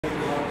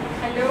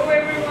Hello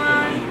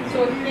everyone.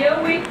 So here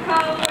we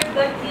come with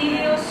the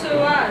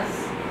ILIOPSOAS.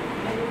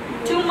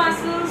 Two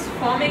muscles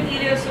forming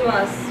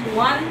ILIOPSOAS.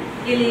 One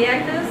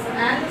iliacus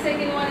and the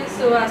second one is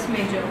psoas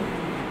major.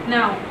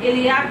 Now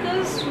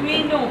iliacus,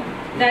 we know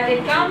that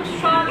it comes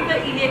from the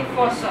iliac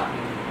fossa,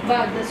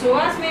 but the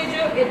psoas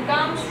major, it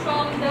comes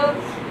from the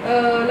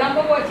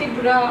lumbar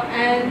vertebra,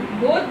 and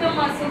both the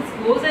muscles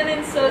goes and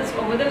inserts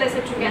over the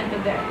lesser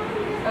trochanter there.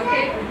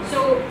 Okay,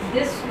 so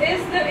this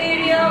is the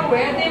area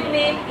where they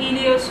make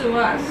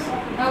ILIOPSOAS.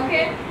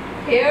 Okay,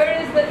 here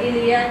is the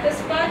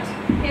iliacus part,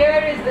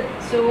 here is the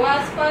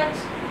psoas part,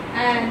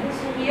 and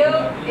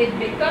here it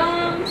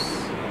becomes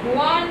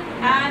one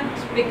and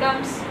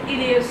becomes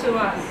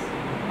ILIOPSOAS.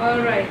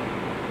 Alright.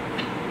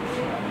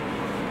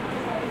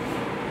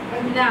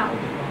 Now,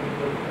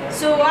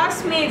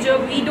 psoas major,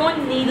 we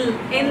don't needle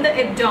in the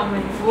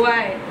abdomen.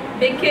 Why?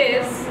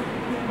 Because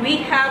we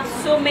have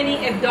so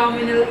many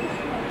abdominal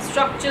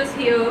structures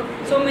here,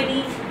 so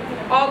many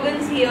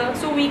organs here,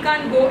 so we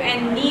can't go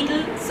and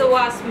needle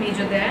psoas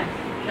major there.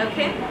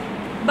 Okay,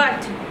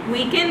 but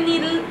we can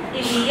needle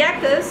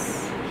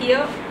iliacus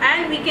here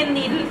and we can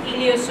needle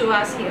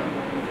ILIOPSOAS here.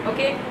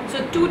 Okay,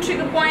 so two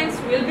trigger points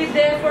will be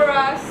there for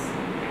us.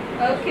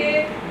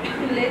 Okay,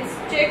 let's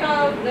check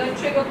out the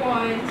trigger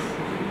points.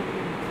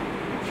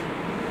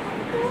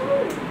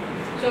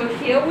 So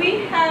here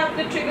we have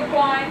the trigger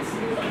points.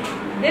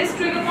 This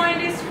trigger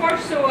point is for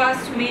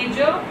psoas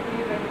major,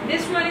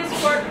 this one is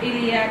for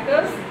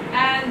iliacus,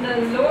 and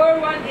the lower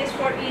one is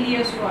for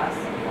ILIOPSOAS.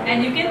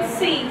 And you can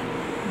see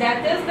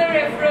that is the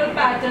referral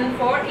pattern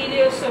for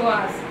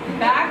ILIOPSOAS,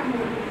 back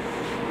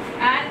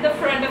and the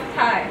front of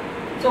thigh.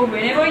 So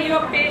whenever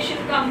your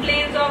patient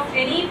complains of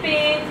any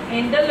pain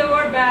in the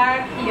lower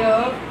back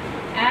here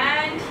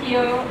and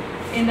here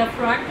in the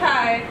front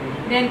thigh,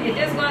 then it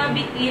is going to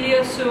be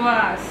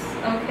ILIOPSOAS.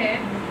 Okay,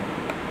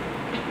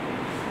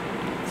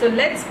 so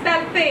let's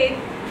palpate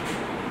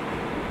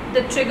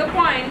the trigger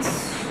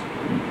points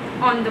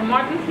on the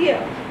model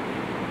here.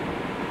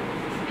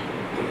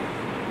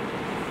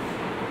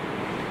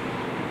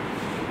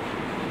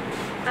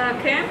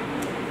 Okay,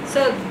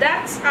 so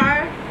that's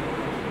our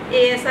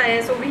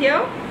ASIS over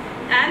here,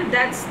 and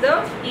that's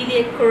the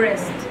iliac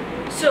crest.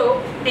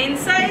 So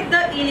inside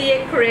the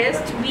iliac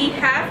crest we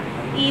have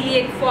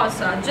iliac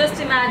fossa. Just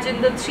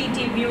imagine the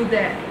 3D view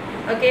there.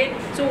 Okay,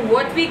 so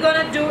what we're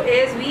gonna do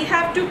is we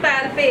have to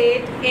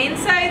palpate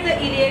inside the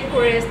iliac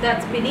crest,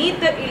 that's beneath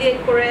the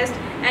iliac crest,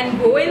 and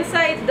go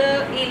inside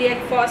the iliac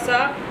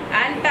fossa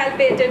and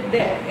palpate it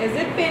there. Is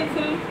it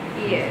painful?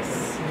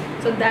 Yes.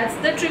 So that's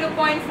the trigger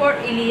point for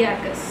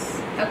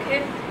iliacus.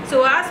 Okay,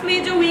 so as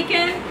major we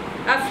can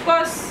of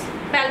course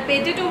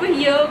palpate it over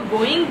here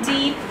going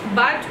deep,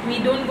 but we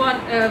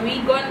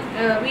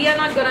are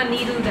not gonna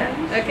needle that.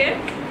 Okay,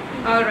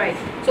 all right,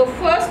 so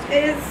first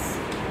is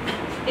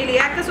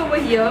iliacus over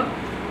here.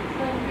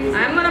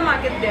 I'm gonna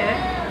mark it there,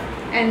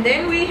 and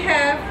then we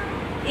have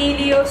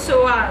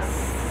ILIOPSOAS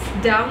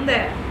down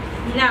there.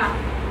 Now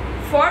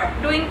for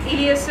doing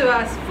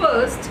ILIOPSOAS,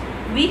 first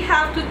we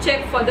have to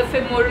check for the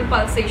femoral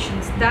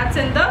pulsations. That's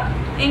in the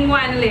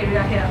inguinal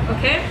area here.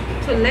 Okay,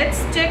 so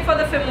let's check for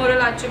the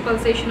femoral artery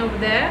pulsation over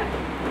there.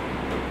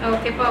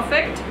 Okay,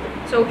 perfect.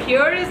 So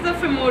here is the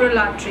femoral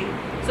artery.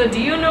 So do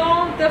you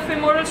know the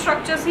femoral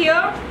structures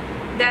here?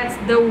 That's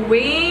the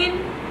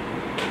vein,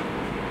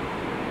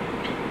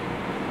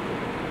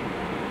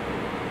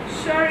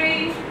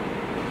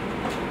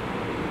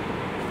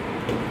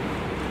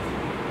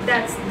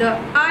 that's the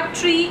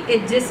artery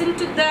adjacent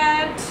to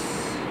that,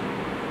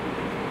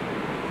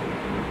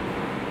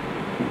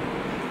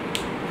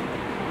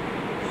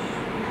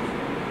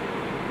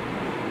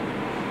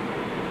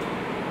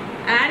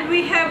 and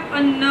we have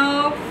a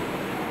nerve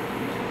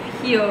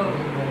here.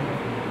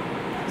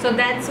 So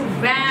that's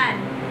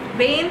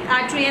vein,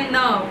 artery and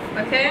nerve.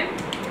 Okay,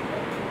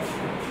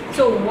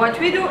 so what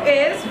we do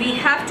is we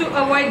have to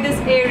avoid this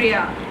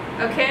area.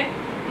 Okay,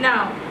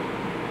 now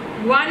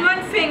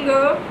one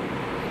finger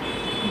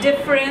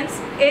difference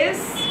is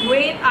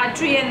vein,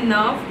 artery and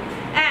nerve,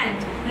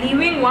 and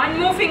leaving one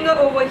more finger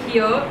over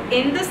here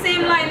in the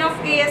same line of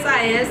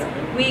ASIS,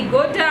 we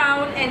go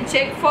down and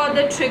check for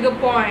the trigger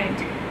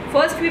point.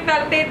 First we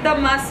palpate the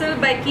muscle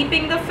by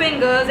keeping the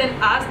fingers and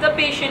ask the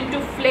patient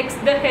to flex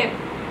the hip.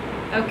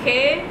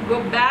 Okay,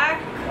 go back.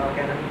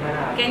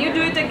 Can you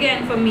do it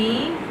again for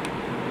me?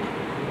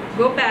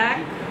 Go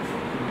back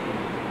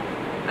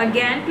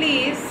again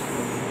please.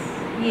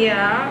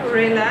 Yeah,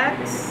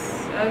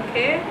 relax.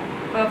 Okay,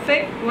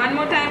 perfect. One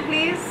more time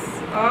please.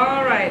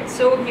 Alright,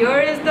 so here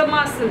is the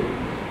muscle.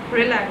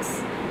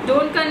 Relax.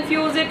 Don't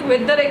confuse it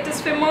with the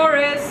rectus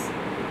femoris.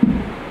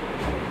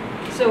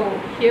 So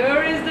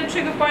here is the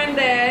trigger point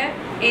there.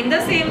 In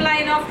the same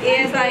line of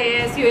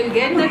ASIS, you will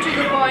get the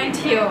trigger point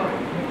here.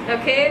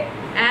 Okay,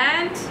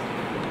 and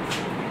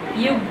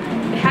you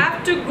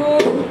have to go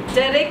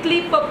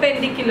directly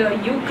perpendicular.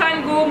 You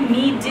can't go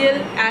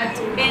medial at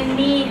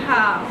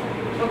anyhow.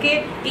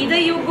 Okay, either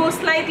you go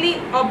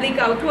slightly oblique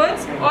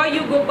outwards or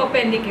you go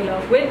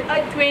perpendicular with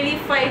a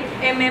 25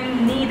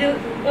 mm needle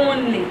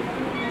only.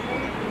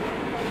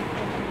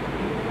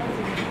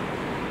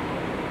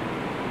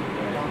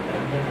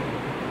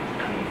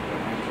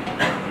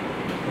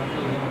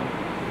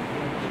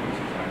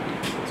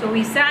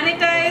 we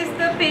sanitize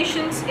the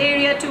patient's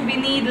area to be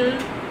needled,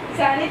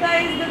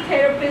 sanitize the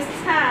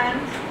therapist's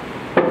hand,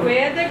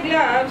 wear the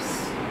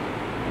gloves,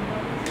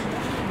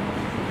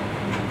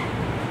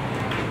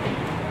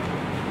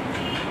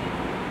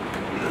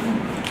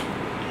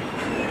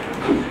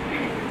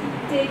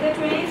 take a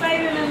 25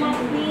 mm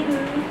of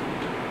needle,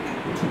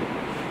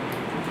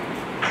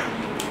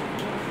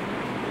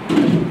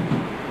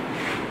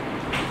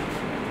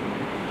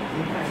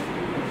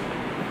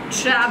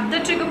 trap the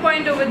trigger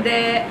point over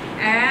there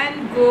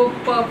and go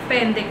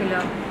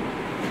perpendicular.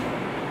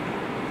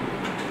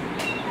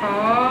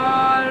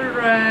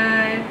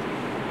 Alright,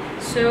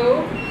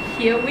 so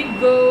here we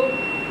go.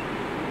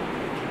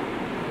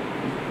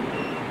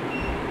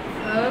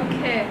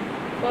 Okay,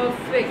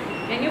 perfect.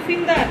 Can you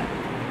feel that?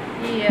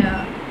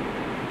 Yeah.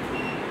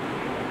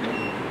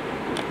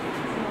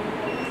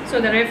 So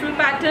the refill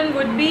pattern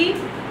would be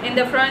in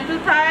the frontal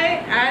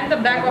thigh and the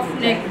back of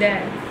neck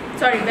there.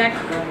 Sorry, back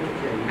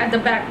at the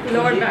back,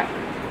 lower back.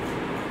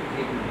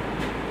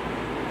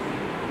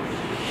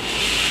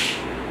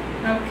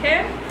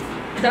 Okay.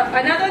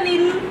 Another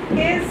needle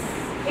is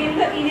in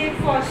the iliac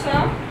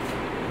fossa.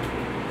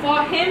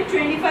 For him,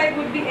 25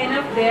 would be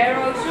enough there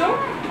also.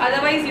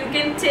 Otherwise, you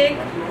can take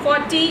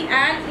 40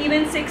 and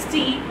even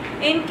 60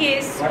 in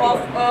case of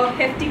a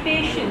hefty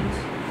patient.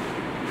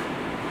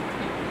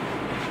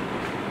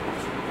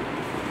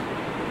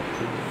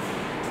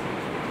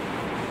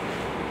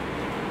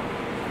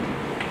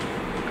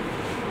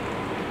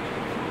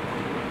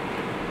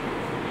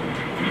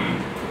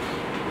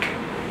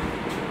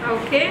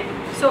 Okay,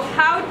 so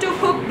how to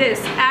hook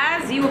this?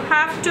 As you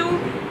have to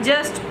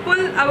just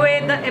pull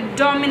away the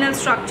abdominal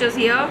structures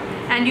here,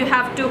 and you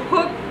have to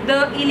hook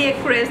the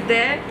iliac crest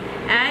there,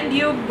 and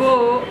you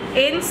go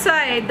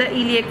inside the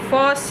iliac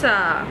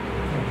fossa,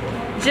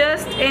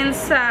 just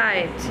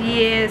inside.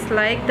 Yes,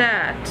 like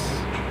that.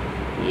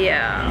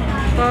 Yeah,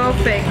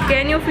 perfect.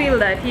 Can you feel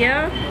that?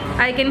 Yeah,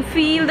 I can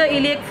feel the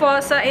iliac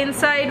fossa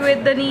inside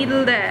with the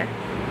needle there.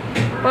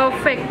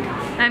 Perfect.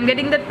 I'm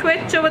getting the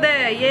twitch over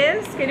there.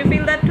 Yes, can you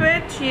feel that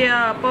twitch?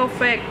 Yeah,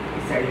 perfect.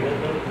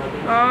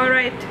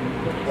 Alright,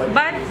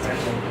 but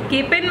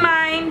keep in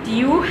mind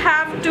you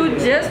have to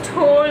just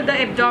hold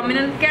the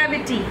abdominal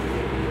cavity,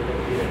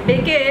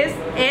 because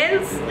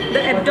else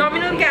the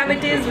abdominal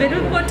cavities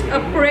will put a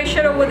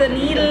pressure over the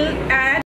needle and